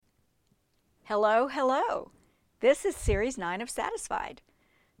Hello, hello. This is Series 9 of Satisfied.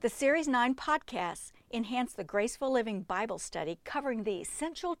 The Series 9 podcasts enhance the graceful living Bible study covering the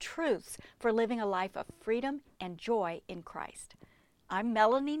essential truths for living a life of freedom and joy in Christ. I'm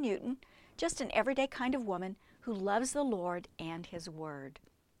Melanie Newton, just an everyday kind of woman who loves the Lord and His Word.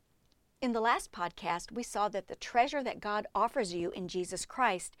 In the last podcast, we saw that the treasure that God offers you in Jesus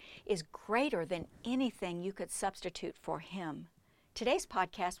Christ is greater than anything you could substitute for Him. Today's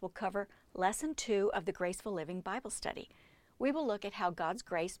podcast will cover Lesson 2 of the Graceful Living Bible Study. We will look at how God's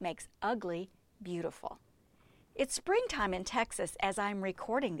grace makes ugly beautiful. It's springtime in Texas as I'm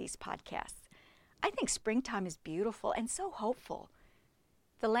recording these podcasts. I think springtime is beautiful and so hopeful.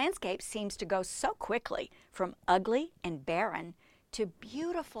 The landscape seems to go so quickly from ugly and barren to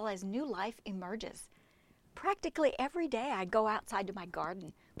beautiful as new life emerges. Practically every day I go outside to my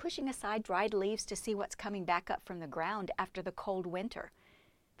garden, pushing aside dried leaves to see what's coming back up from the ground after the cold winter.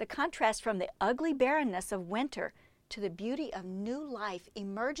 The contrast from the ugly barrenness of winter to the beauty of new life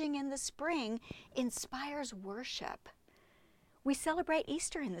emerging in the spring inspires worship. We celebrate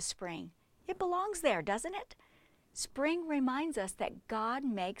Easter in the spring. It belongs there, doesn't it? Spring reminds us that God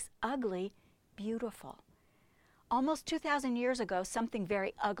makes ugly beautiful. Almost 2,000 years ago, something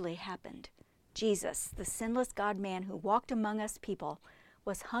very ugly happened. Jesus, the sinless God-man who walked among us people,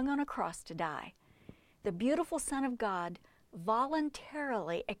 was hung on a cross to die. The beautiful Son of God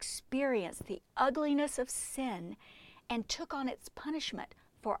voluntarily experienced the ugliness of sin and took on its punishment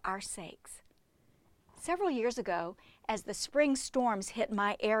for our sakes. Several years ago, as the spring storms hit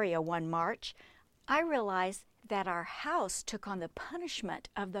my area one March, I realized that our house took on the punishment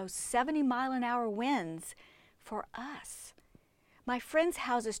of those 70-mile-an-hour winds for us. My friends'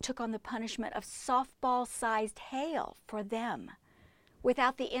 houses took on the punishment of softball-sized hail for them.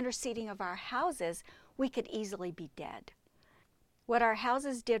 Without the interceding of our houses, we could easily be dead. What our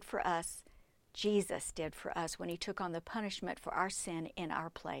houses did for us, Jesus did for us when He took on the punishment for our sin in our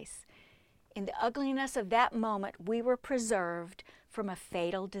place. In the ugliness of that moment, we were preserved from a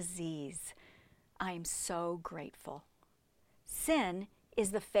fatal disease. I am so grateful. Sin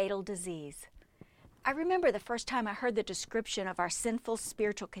is the fatal disease. I remember the first time I heard the description of our sinful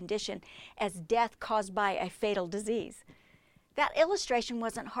spiritual condition as death caused by a fatal disease. That illustration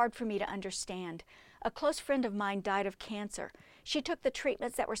wasn't hard for me to understand. A close friend of mine died of cancer. She took the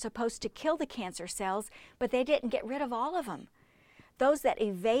treatments that were supposed to kill the cancer cells, but they didn't get rid of all of them. Those that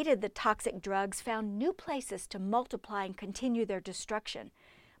evaded the toxic drugs found new places to multiply and continue their destruction.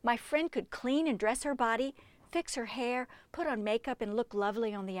 My friend could clean and dress her body, fix her hair, put on makeup, and look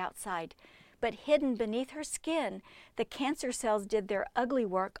lovely on the outside. But hidden beneath her skin, the cancer cells did their ugly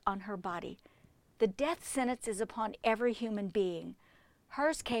work on her body. The death sentence is upon every human being.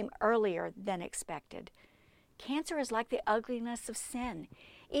 Hers came earlier than expected. Cancer is like the ugliness of sin.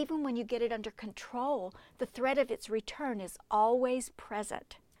 Even when you get it under control, the threat of its return is always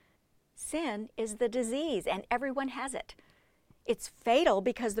present. Sin is the disease, and everyone has it. It's fatal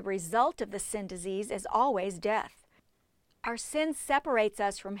because the result of the sin disease is always death. Our sin separates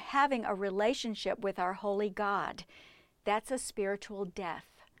us from having a relationship with our holy God. That's a spiritual death.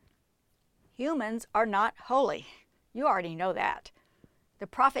 Humans are not holy. You already know that. The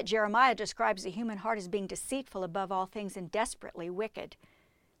prophet Jeremiah describes the human heart as being deceitful above all things and desperately wicked.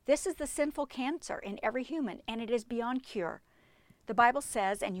 This is the sinful cancer in every human, and it is beyond cure. The Bible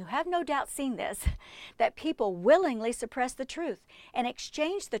says, and you have no doubt seen this, that people willingly suppress the truth and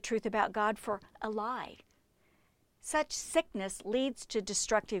exchange the truth about God for a lie. Such sickness leads to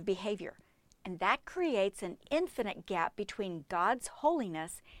destructive behavior, and that creates an infinite gap between God's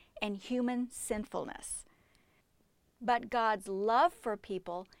holiness and human sinfulness. But God's love for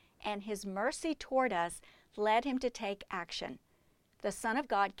people and His mercy toward us led Him to take action. The Son of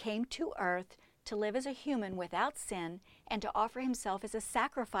God came to earth to live as a human without sin and to offer Himself as a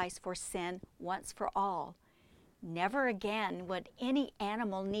sacrifice for sin once for all. Never again would any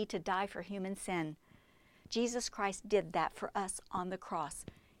animal need to die for human sin. Jesus Christ did that for us on the cross.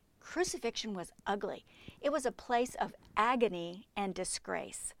 Crucifixion was ugly. It was a place of agony and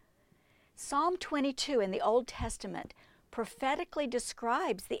disgrace. Psalm 22 in the Old Testament prophetically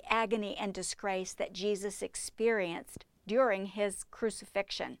describes the agony and disgrace that Jesus experienced during His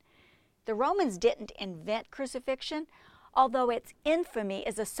crucifixion. The Romans didn't invent crucifixion, although its infamy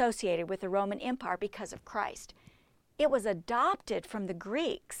is associated with the Roman Empire because of Christ. It was adopted from the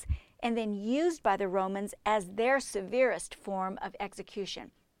Greeks and then used by the Romans as their severest form of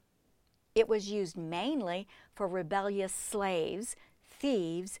execution. It was used mainly for rebellious slaves,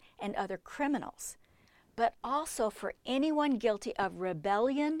 thieves, and other criminals, but also for anyone guilty of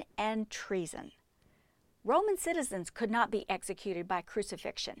rebellion and treason. Roman citizens could not be executed by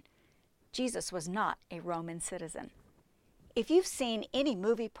crucifixion. Jesus was not a Roman citizen. If you've seen any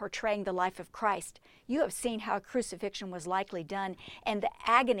movie portraying the life of Christ, you have seen how a crucifixion was likely done and the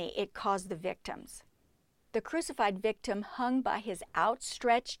agony it caused the victims. The crucified victim hung by his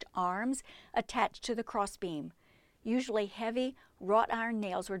outstretched arms attached to the crossbeam. Usually heavy, wrought iron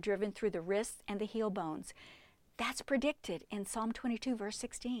nails were driven through the wrists and the heel bones. That's predicted in Psalm 22, verse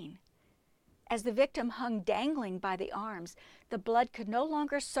 16. As the victim hung dangling by the arms, the blood could no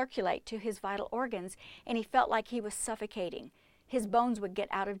longer circulate to his vital organs, and he felt like he was suffocating. His bones would get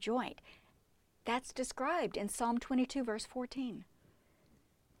out of joint. That's described in Psalm 22, verse 14.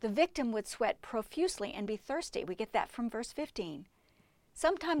 The victim would sweat profusely and be thirsty. We get that from verse 15.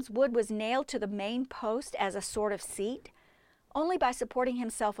 Sometimes wood was nailed to the main post as a sort of seat. Only by supporting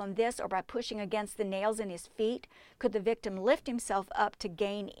himself on this or by pushing against the nails in his feet could the victim lift himself up to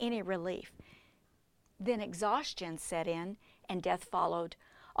gain any relief. Then exhaustion set in and death followed,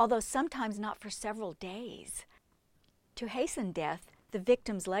 although sometimes not for several days. To hasten death, the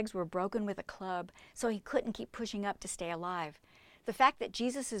victim's legs were broken with a club, so he couldn't keep pushing up to stay alive. The fact that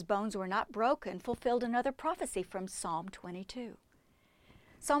Jesus' bones were not broken fulfilled another prophecy from Psalm 22.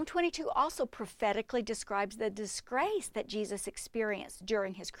 Psalm 22 also prophetically describes the disgrace that Jesus experienced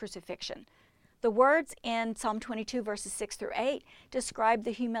during his crucifixion. The words in Psalm 22, verses 6 through 8, describe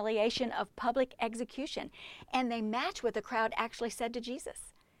the humiliation of public execution, and they match what the crowd actually said to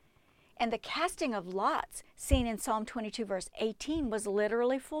Jesus. And the casting of lots, seen in Psalm 22, verse 18, was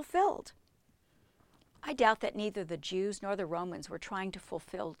literally fulfilled. I doubt that neither the Jews nor the Romans were trying to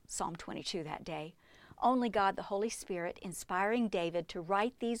fulfill Psalm 22 that day. Only God, the Holy Spirit, inspiring David to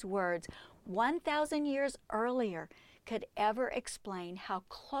write these words 1,000 years earlier, could ever explain how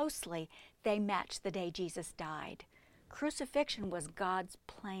closely they matched the day Jesus died. Crucifixion was God's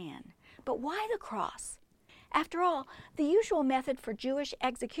plan. But why the cross? After all, the usual method for Jewish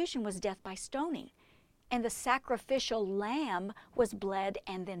execution was death by stoning, and the sacrificial lamb was bled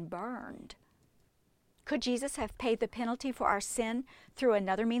and then burned. Could Jesus have paid the penalty for our sin through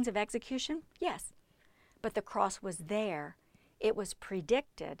another means of execution? Yes. But the cross was there. It was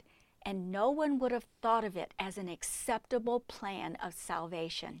predicted, and no one would have thought of it as an acceptable plan of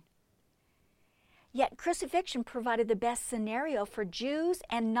salvation. Yet crucifixion provided the best scenario for Jews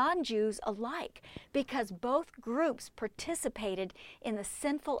and non-Jews alike, because both groups participated in the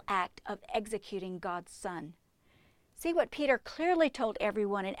sinful act of executing God's Son. See what Peter clearly told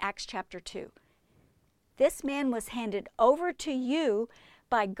everyone in Acts chapter 2. This man was handed over to you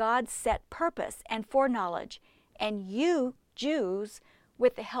by God's set purpose and foreknowledge, and you, Jews,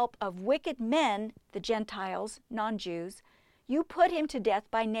 with the help of wicked men, the Gentiles, non-Jews, you put him to death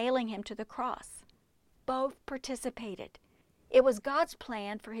by nailing him to the cross. Both participated. It was God's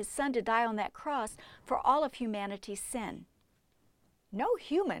plan for his Son to die on that cross for all of humanity's sin. No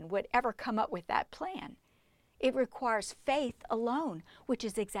human would ever come up with that plan. It requires faith alone, which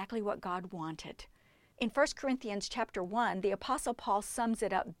is exactly what God wanted. In 1 Corinthians chapter 1, the Apostle Paul sums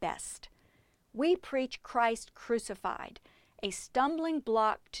it up best. We preach Christ crucified, a stumbling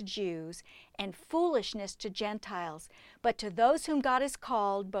block to Jews and foolishness to Gentiles, but to those whom God has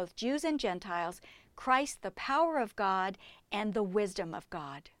called, both Jews and Gentiles, Christ the power of God and the wisdom of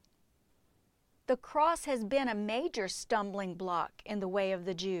God. The cross has been a major stumbling block in the way of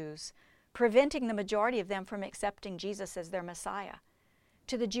the Jews, preventing the majority of them from accepting Jesus as their Messiah.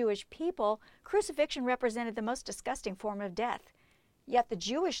 To the Jewish people, crucifixion represented the most disgusting form of death. Yet the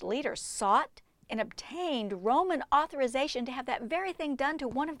Jewish leaders sought and obtained Roman authorization to have that very thing done to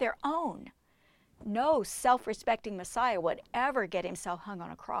one of their own. No self-respecting Messiah would ever get himself hung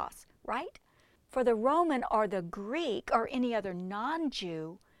on a cross, right? For the Roman or the Greek or any other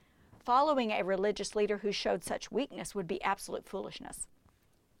non-Jew, following a religious leader who showed such weakness would be absolute foolishness.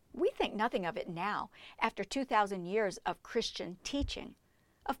 We think nothing of it now, after 2,000 years of Christian teaching.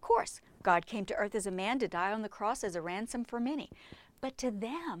 Of course, God came to earth as a man to die on the cross as a ransom for many. But to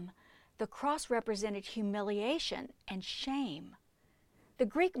them, the cross represented humiliation and shame. The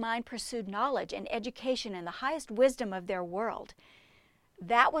Greek mind pursued knowledge and education and the highest wisdom of their world.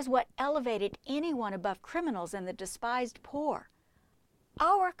 That was what elevated anyone above criminals and the despised poor.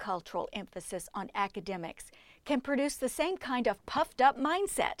 Our cultural emphasis on academics can produce the same kind of puffed-up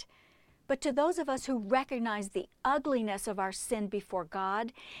mindset. But to those of us who recognize the ugliness of our sin before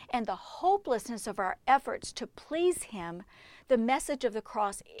God and the hopelessness of our efforts to please Him, the message of the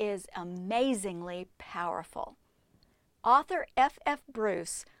cross is amazingly powerful. Author F.F.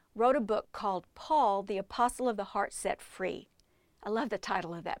 Bruce wrote a book called Paul, the Apostle of the Heart Set Free. I love the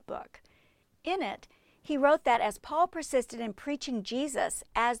title of that book. In it, he wrote that as Paul persisted in preaching Jesus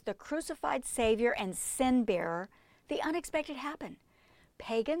as the crucified Savior and sin bearer, the unexpected happened.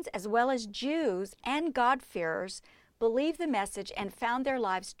 Pagans as well as Jews and God-fearers believed the message and found their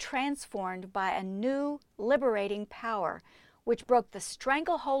lives transformed by a new, liberating power, which broke the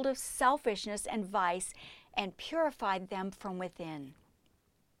stranglehold of selfishness and vice and purified them from within.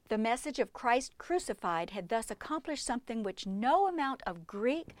 The message of Christ crucified had thus accomplished something which no amount of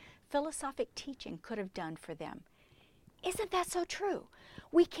Greek philosophic teaching could have done for them. Isn't that so true?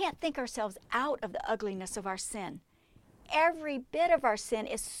 We can't think ourselves out of the ugliness of our sin. Every bit of our sin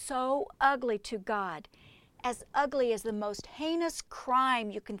is so ugly to God, as ugly as the most heinous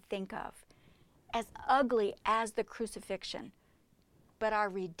crime you can think of, as ugly as the crucifixion. But our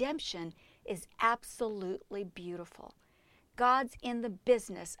redemption is absolutely beautiful. God's in the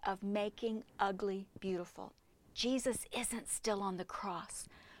business of making ugly beautiful. Jesus isn't still on the cross,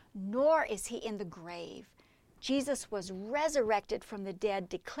 nor is he in the grave. Jesus was resurrected from the dead,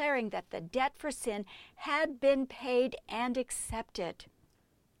 declaring that the debt for sin had been paid and accepted.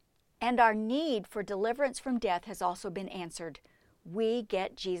 And our need for deliverance from death has also been answered. We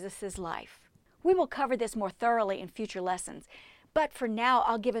get Jesus' life. We will cover this more thoroughly in future lessons, but for now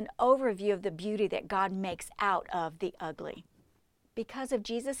I'll give an overview of the beauty that God makes out of the ugly. Because of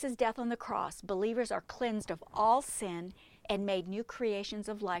Jesus' death on the cross, believers are cleansed of all sin and made new creations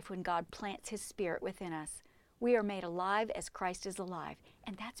of life when God plants His Spirit within us. We are made alive as Christ is alive,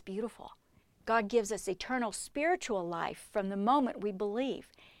 and that's beautiful. God gives us eternal spiritual life from the moment we believe,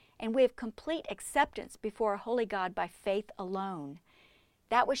 and we have complete acceptance before a holy God by faith alone.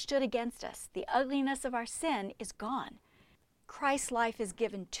 That which stood against us, the ugliness of our sin, is gone. Christ's life is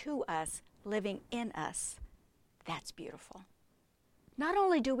given to us, living in us. That's beautiful. Not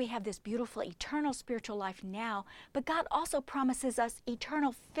only do we have this beautiful eternal spiritual life now, but God also promises us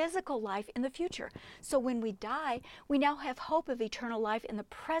eternal physical life in the future. So when we die, we now have hope of eternal life in the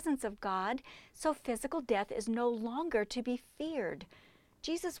presence of God, so physical death is no longer to be feared.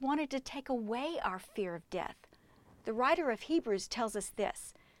 Jesus wanted to take away our fear of death. The writer of Hebrews tells us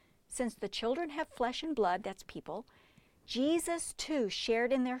this: since the children have flesh and blood, that's people, Jesus too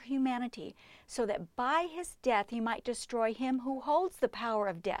shared in their humanity, so that by his death he might destroy him who holds the power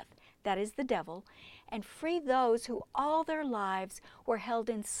of death, that is the devil, and free those who all their lives were held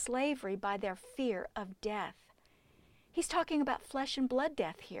in slavery by their fear of death. He's talking about flesh and blood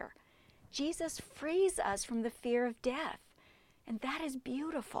death here. Jesus frees us from the fear of death, and that is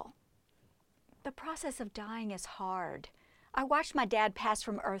beautiful. The process of dying is hard. I watched my dad pass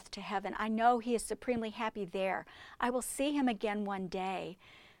from earth to heaven. I know he is supremely happy there. I will see him again one day,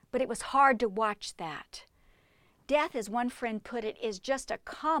 but it was hard to watch that. Death, as one friend put it, is just a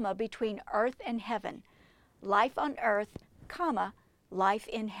comma between earth and heaven. Life on earth, comma, life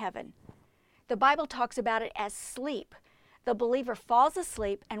in heaven. The Bible talks about it as sleep. The believer falls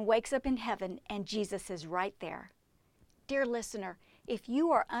asleep and wakes up in heaven, and Jesus is right there. Dear listener, if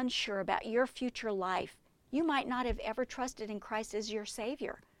you are unsure about your future life, you might not have ever trusted in Christ as your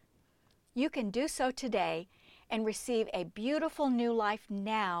Savior. You can do so today and receive a beautiful new life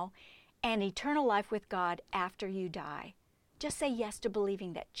now and eternal life with God after you die. Just say yes to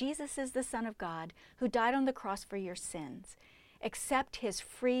believing that Jesus is the Son of God who died on the cross for your sins. Accept His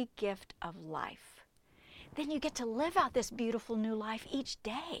free gift of life. Then you get to live out this beautiful new life each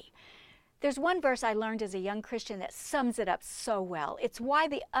day. There's one verse I learned as a young Christian that sums it up so well. It's why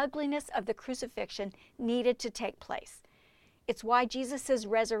the ugliness of the crucifixion needed to take place. It's why Jesus'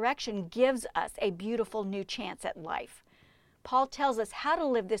 resurrection gives us a beautiful new chance at life. Paul tells us how to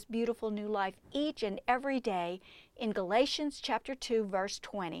live this beautiful new life each and every day in Galatians chapter 2, verse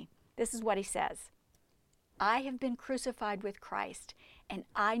 20. This is what he says: I have been crucified with Christ, and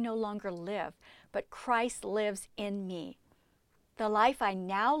I no longer live, but Christ lives in me. The life I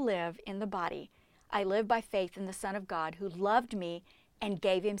now live in the body, I live by faith in the Son of God who loved me and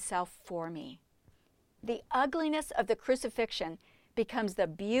gave Himself for me. The ugliness of the crucifixion becomes the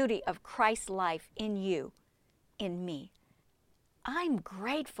beauty of Christ's life in you, in me. I'm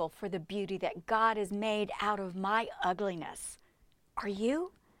grateful for the beauty that God has made out of my ugliness. Are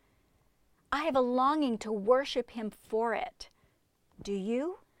you? I have a longing to worship Him for it. Do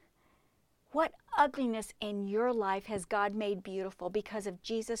you? What ugliness in your life has God made beautiful because of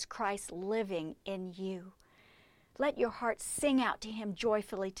Jesus Christ living in you? Let your heart sing out to Him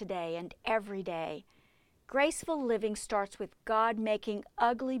joyfully today and every day. Graceful living starts with God making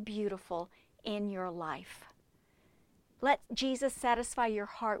ugly beautiful in your life. Let Jesus satisfy your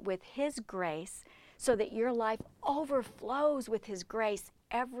heart with His grace so that your life overflows with His grace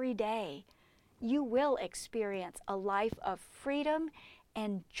every day. You will experience a life of freedom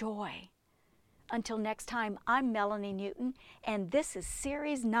and joy. Until next time, I'm Melanie Newton, and this is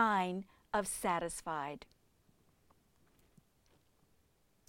Series 9 of Satisfied.